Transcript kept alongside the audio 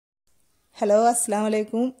Hello അസ്സാം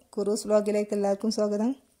വലൈക്കും. കുറൂസ് വ്ലോഗിലേക്ക് എല്ലാവർക്കും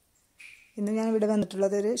സ്വാഗതം. ഇന്ന് ഞാൻ ഇവിടെ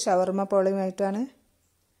വന്നിട്ടുള്ളത് ഒരു ഷവർമ പോളയുമായിട്ടാണ്.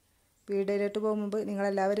 വീഡിയോയിലോട്ട് പോകും മുമ്പ്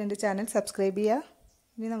നിങ്ങളെല്ലാവരും എൻ്റെ ചാനൽ സബ്സ്ക്രൈബ് ചെയ്യുക.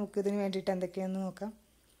 ഇനി നമുക്കിതിന് വേണ്ടിയിട്ട് എന്തൊക്കെയാണെന്ന് നോക്കാം.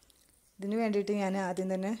 ഇതിന് വേണ്ടിയിട്ട് ഞാൻ ആദ്യം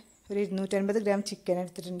തന്നെ ഒരു 250 ഗ്രാം ചിക്കൻ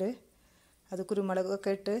എടുത്തിട്ടുണ്ട്. അത്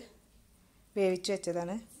കുരുമുളകൊക്കെ ഇട്ട് വേവിച്ച്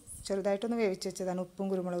വെച്ചതാണ്. ചെറുതായിട്ടൊന്ന് വേവിച്ച് വെച്ചതാണ്. ഉപ്പും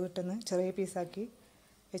കുരുമുളകും ഇട്ടൊന്ന് ചെറിയ പീസാക്കി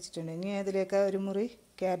വെച്ചിട്ടുണ്ട്. ഇനി അതിലേക്ക് ഒരു മുറി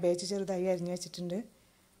ക്യാബേജ് ചെറുതായി അരിഞ്ഞ് വെച്ചിട്ടുണ്ട്.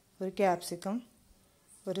 ഒരു ക്യാപ്സിക്കം,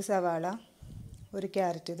 ഒരു സവാള, ഒരു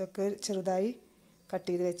ക്യാരറ്റ്, ഇതൊക്കെ ചെറുതായി കട്ട്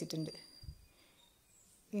ചെയ്ത് വെച്ചിട്ടുണ്ട്.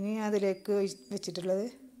 ഇനി അതിലേക്ക് വെച്ചിട്ടുള്ളത്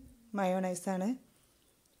മയോണൈസാണ്,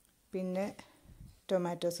 പിന്നെ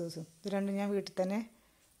ടൊമാറ്റോ സോസും. ഇത് രണ്ടും ഞാൻ വീട്ടിൽ തന്നെ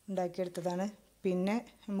ഉണ്ടാക്കിയെടുത്തതാണ്. പിന്നെ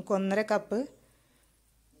നമുക്ക് 1.5 കപ്പ്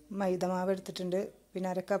മൈദമാവ് എടുത്തിട്ടുണ്ട്. പിന്നെ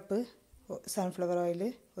 1/2 കപ്പ് സൺഫ്ലവർ ഓയിൽ,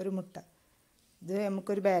 ഒരു മുട്ട. ഇത്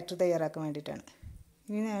നമുക്കൊരു ബാറ്റർ തയ്യാറാക്കാൻ വേണ്ടിയിട്ടാണ്.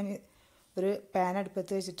 ഇനി ഞാൻ ഒരു പാൻ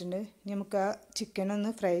അടുപ്പത്ത് വെച്ചിട്ടുണ്ട്. ഇനി നമുക്ക് ആ ചിക്കൻ ഒന്ന്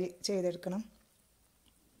ഫ്രൈ ചെയ്തെടുക്കണം.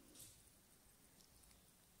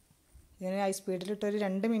 ഇതിന് ഹൈ സ്പീഡിലിട്ടൊരു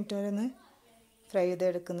 2 മിനിറ്റ് വരെ ഒന്ന് ഫ്രൈ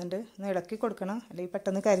ചെയ്തെടുക്കുന്നുണ്ട്. ഒന്ന് ഇളക്കി കൊടുക്കണം, അല്ലെങ്കിൽ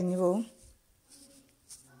പെട്ടെന്ന് കരിഞ്ഞു പോകും.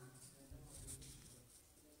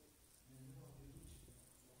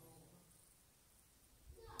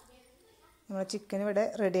 നമ്മുടെ ചിക്കൻ ഇവിടെ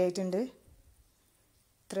റെഡി ആയിട്ടുണ്ട്.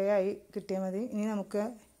 ഇത്രയായി കിട്ടിയാൽ മതി. ഇനി നമുക്ക്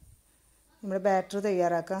നമ്മുടെ ബാറ്റർ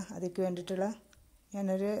തയ്യാറാക്കാം. അതിലേക്ക് വേണ്ടിയിട്ടുള്ള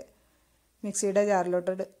ഞാനൊരു മിക്സിയുടെ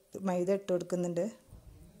ജാറിലോട്ട് മൈദ ഇട്ട് കൊടുക്കുന്നുണ്ട്.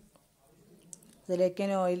 അതിലേക്ക്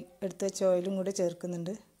ഞാൻ ഓയിൽ എടുത്ത് വെച്ച ഓയിലും കൂടി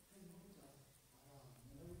ചേർക്കുന്നുണ്ട്.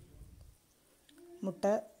 മുട്ട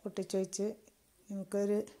പൊട്ടിച്ചൊഴിച്ച്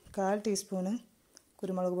നമുക്കൊരു 1/4 ടീസ്പൂണ്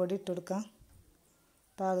കുരുമുളക് പൊടി ഇട്ട് കൊടുക്കാം.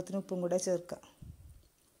 പാകത്തിന് ഉപ്പും കൂടെ ചേർക്കാം.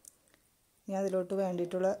 ഇനി അതിലോട്ട്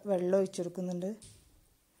വേണ്ടിയിട്ടുള്ള വെള്ളം ഒഴിച്ചു കൊടുക്കുന്നുണ്ട്.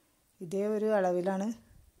 ഇതേ ഒരു അളവിലാണ്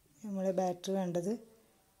നമ്മളെ ബാറ്റർ വേണ്ടത്.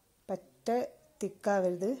 പറ്റ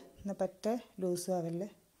തിക്കാവരുത്, എന്നാൽ പറ്റ ലൂസും ആവല്ലേ.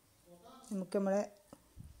 നമുക്ക് നമ്മളെ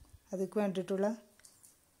അതിലേക്ക് വേണ്ടിയിട്ടുള്ള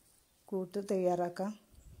കൂട്ട് തയ്യാറാക്കാം.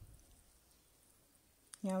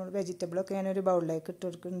 ഞാൻ വെജിറ്റബിളൊക്കെ ഞാനൊരു ബൗളിലേക്ക് ഇട്ട്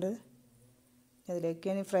കൊടുക്കുന്നുണ്ട്. അതിലേക്ക്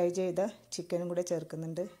ഞാൻ ഫ്രൈ ചെയ്ത ചിക്കനും കൂടെ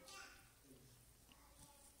ചേർക്കുന്നുണ്ട്.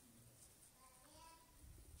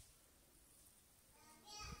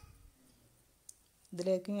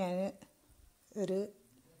 ഇതിലേക്ക് ഞാൻ ഒരു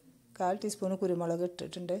 1/4 ടീസ്പൂൺ കുരുമുളക്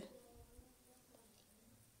ഇട്ടിട്ടുണ്ട്.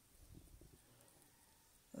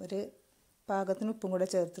 ഒരു പാകത്തിന് ഉപ്പും കൂടെ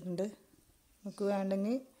ചേർത്തിട്ടുണ്ട്. നമുക്ക്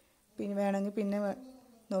വേണമെങ്കിൽ പിന്നെ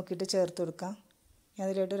നോക്കിയിട്ട് ചേർത്ത് കൊടുക്കാം.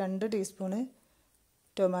 അതിലോട്ട് 2 ടീസ്പൂണ്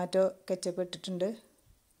ടൊമാറ്റോ കെച്ചപ്പ് ഇട്ടിട്ടുണ്ട്.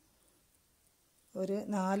 ഒരു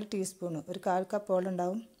 4 ടീസ്പൂണ്, ഒരു 1/4 കപ്പോളം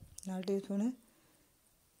ഉണ്ടാവും, 4 ടീസ്പൂണ്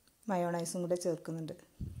മയോണൈസും കൂടെ ചേർക്കുന്നുണ്ട്.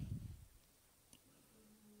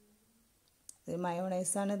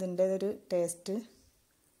 മയോണൈസാണ് ഇതിൻ്റെ ഒരു ടേസ്റ്റ്.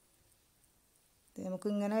 നമുക്ക്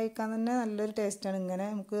ഇങ്ങനെ കഴിക്കാൻ തന്നെ നല്ലൊരു ടേസ്റ്റാണ്. ഇങ്ങനെ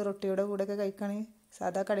നമുക്ക് റൊട്ടിയുടെ കൂടെയൊക്കെ കഴിക്കുകയാണെങ്കിൽ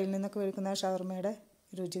സാധാ കടയിൽ നിന്നൊക്കെ മേടിക്കുന്ന ഷവർമയുടെ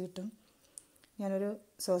രുചി കിട്ടും. ഞാനൊരു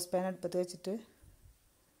സോസ് പാൻ അടുപ്പത്ത് വെച്ചിട്ട്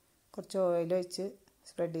കുറച്ച് ഓയിൽ ഒഴിച്ച്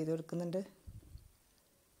സ്പ്രെഡ് ചെയ്ത് കൊടുക്കുന്നുണ്ട്.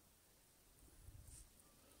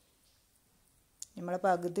 നമ്മളെ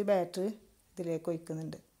പകുതി ബാറ്റർ ഇതിലേക്ക്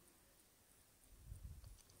ഒഴിക്കുന്നുണ്ട്.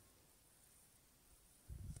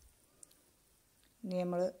 ഇനി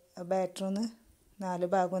നമ്മൾ ബാറ്റർ ഒന്ന് 4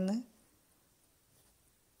 ഭാഗം ഒന്ന്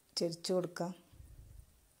ചെരിച്ച് കൊടുക്കാം.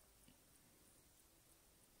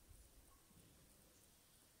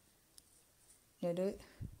 ഒരു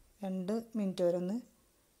 2 മിനിറ്റ് വരെ ഒന്ന്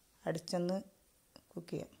അടിച്ചൊന്ന്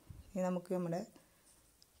കുക്ക് ചെയ്യാം. ഇനി നമുക്ക് നമ്മുടെ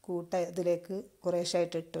കൂട്ട ഇതിലേക്ക്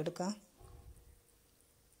കുറേശ്ശായിട്ട് ഇട്ട് കൊടുക്കാം.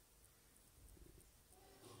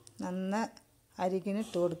 അരികിന്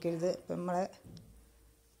ഇട്ട് കൊടുക്കരുത്, ഇപ്പം നമ്മളെ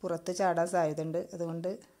പുറത്ത് ചാടാൻ സാധ്യതയുണ്ട്. അതുകൊണ്ട്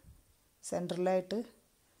സെൻറ്ററിലായിട്ട്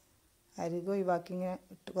അരികെ ഒഴിവാക്കി ഇങ്ങനെ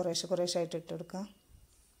കുറേശ്ശായിട്ട് ഇട്ട് കൊടുക്കാം.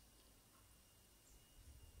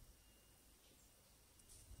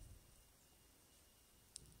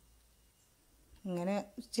 ഇങ്ങനെ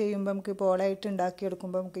ചെയ്യുമ്പോൾ നമുക്ക് പോളായിട്ട്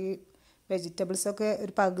ഉണ്ടാക്കിയെടുക്കുമ്പോൾ നമുക്ക് ഈ വെജിറ്റബിൾസൊക്കെ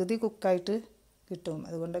ഒരു പകുതി കുക്കായിട്ട് കിട്ടും.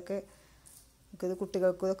 അതുകൊണ്ടൊക്കെ നമുക്കിത്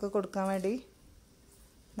കുട്ടികൾക്കൊക്കെ കൊടുക്കാൻ വേണ്ടി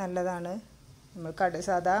നല്ലതാണ്.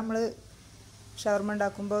 സാധാ നമ്മൾ ഷവർമ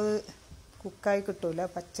ഉണ്ടാക്കുമ്പോൾ കുക്കായി കിട്ടില്ല,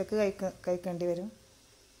 പച്ചക്ക് കഴിക്കേണ്ടി വരും.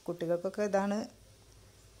 കുട്ടികൾക്കൊക്കെ ഇതാണ്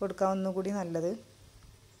കൊടുക്കാൻ ഒന്നുകൂടി നല്ലത്.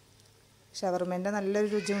 ഷവർമേൻ്റെ നല്ലൊരു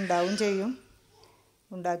രുചി ഉണ്ടാവും ചെയ്യും,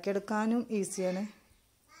 ഉണ്ടാക്കിയെടുക്കാനും ഈസിയാണ്.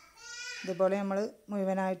 ഇതുപോലെ നമ്മൾ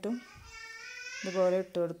മുഴുവനായിട്ടും ഇതുപോലെ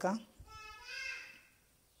ഇട്ട് കൊടുക്കാം.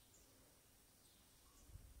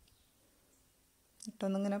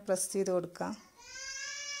 ഇട്ടൊന്നിങ്ങനെ പ്രസ് ചെയ്ത് കൊടുക്കാം.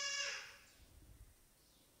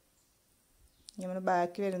 നമ്മൾ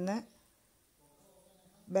ബാക്കി വരുന്ന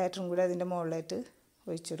ബാറ്ററും കൂടി അതിൻ്റെ മുകളിലായിട്ട്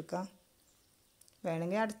ഒഴിച്ചെടുക്കാം.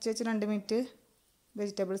 വേണമെങ്കിൽ അടച്ച് വെച്ച് 2 മിനിറ്റ്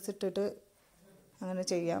വെജിറ്റബിൾസ് ഇട്ടിട്ട് അങ്ങനെ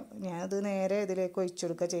ചെയ്യാം. ഞാനത് നേരെ ഇതിലേക്ക് ഒഴിച്ചു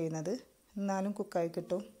കൊടുക്കുക ചെയ്യുന്നത്, എന്നാലും കുക്കായി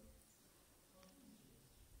കിട്ടും.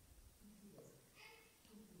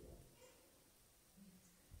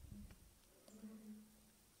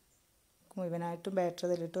 മുഴുവനായിട്ടും ബാറ്റർ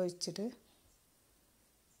ഇതിലിട്ട് ഒഴിച്ചിട്ട്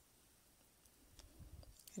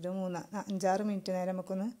ഒരു 5-6 മിനിറ്റ് നേരം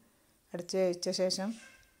നമുക്കൊന്ന് അടച്ച് വേവിച്ച ശേഷം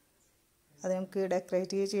അത് നമുക്ക്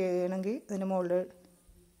ഡെക്കറേറ്റ് ചെയ്യണമെങ്കിൽ അതിൻ്റെ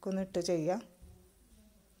മുകളിലേക്കൊന്ന് ഇട്ട് ചെയ്യാം.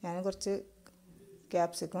 ഞാൻ കുറച്ച്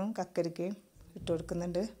ക്യാപ്സിക്കും കക്കരിക്കയും ഇട്ട്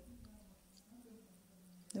കൊടുക്കുന്നുണ്ട്.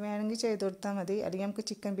 ഇത് വേണമെങ്കിൽ ചെയ്ത് കൊടുത്താൽ മതി, അല്ലെങ്കിൽ നമുക്ക്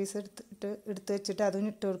ചിക്കൻ പീസ് എടുത്ത് വെച്ചിട്ട് അതും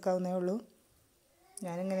ഇട്ട് കൊടുക്കാവുന്നേ ഉള്ളൂ.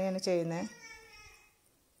 ഞാനിങ്ങനെയാണ് ചെയ്യുന്നത്.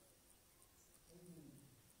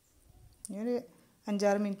 ഇനി ഒരു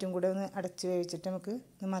 5-6 മിനിറ്റും കൂടെ ഒന്ന് അടച്ച് വേവിച്ചിട്ട് നമുക്ക്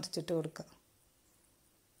ഇത് മറിച്ചിട്ട് കൊടുക്കാം.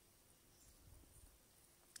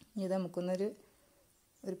 ഇത് നമുക്കൊന്നൊരു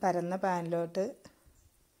പരന്ന പാനിലോട്ട്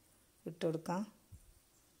ഇട്ട് കൊടുക്കാം.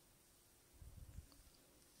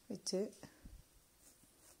 വെച്ച്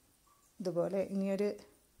ഇതുപോലെ ഇനിയൊരു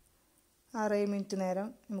 6-7 മിനിറ്റ് നേരം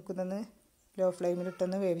നമുക്കിതൊന്ന് ലോ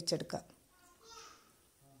ഫ്ലെയിമിലിട്ടൊന്ന് വേവിച്ചെടുക്കാം.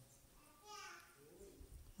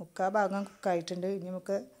 3/4 ഭാഗം കുക്കായിട്ടുണ്ട്. ഇനി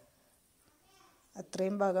നമുക്ക്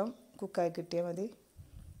അത്രയും ഭാഗം കുക്കായി കിട്ടിയാൽ മതി.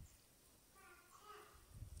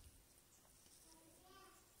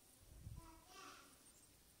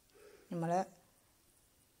 നമ്മളെ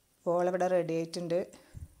പോളിവിടെ റെഡി ആയിട്ടുണ്ട്.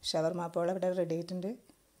 ഷവർമ പോളിവിടെ റെഡി ആയിട്ടുണ്ട്.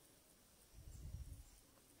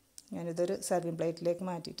 ഞാനിതൊരു സർവിങ് പ്ലേറ്റിലേക്ക്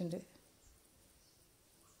മാറ്റിയിട്ടുണ്ട്.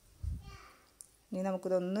 ഇനി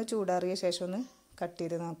നമുക്കിതൊന്ന് ചൂടാറിയ ശേഷം ഒന്ന് കട്ട്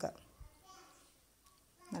ചെയ്ത് നോക്കാം.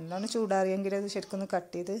 നല്ലോണം ചൂടാറിയെങ്കിൽ അത് ശരിക്കൊന്ന്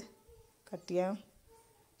കട്ട് ചെയ്യാൻ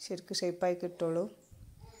ശരിക്കും ഷേപ്പായി കിട്ടുള്ളൂ.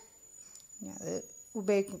 അത്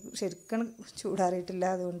ശരിക്കും ചൂടാറിയിട്ടില്ല,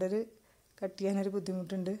 അതുകൊണ്ടൊരു കട്ട് ചെയ്യാനൊരു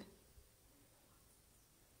ബുദ്ധിമുട്ടുണ്ട്.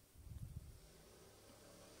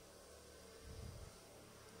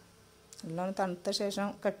 നല്ലോണം തണുത്ത ശേഷം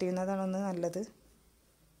കട്ട് ചെയ്യുന്നതാണ് ഒന്ന് നല്ലത്.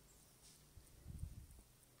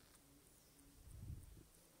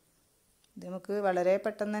 ഇത് നമുക്ക് വളരെ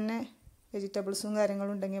പെട്ടെന്ന് തന്നെ വെജിറ്റബിൾസും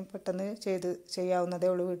കാര്യങ്ങളും ഉണ്ടെങ്കിൽ പെട്ടെന്ന് ചെയ്യാവുന്നതേ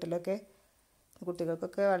ഉള്ളൂ. വീട്ടിലൊക്കെ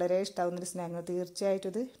കുട്ടികൾക്കൊക്കെ വളരെ ഇഷ്ടമാവുന്നൊരു സ്നാക്ക്. തീർച്ചയായിട്ടും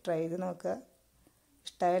ഇത് ട്രൈ ചെയ്ത് നോക്കുക.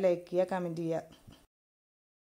 ഇഷ്ടമായ ലൈക്ക് ചെയ്യുക, കമൻറ്റ് ചെയ്യുക.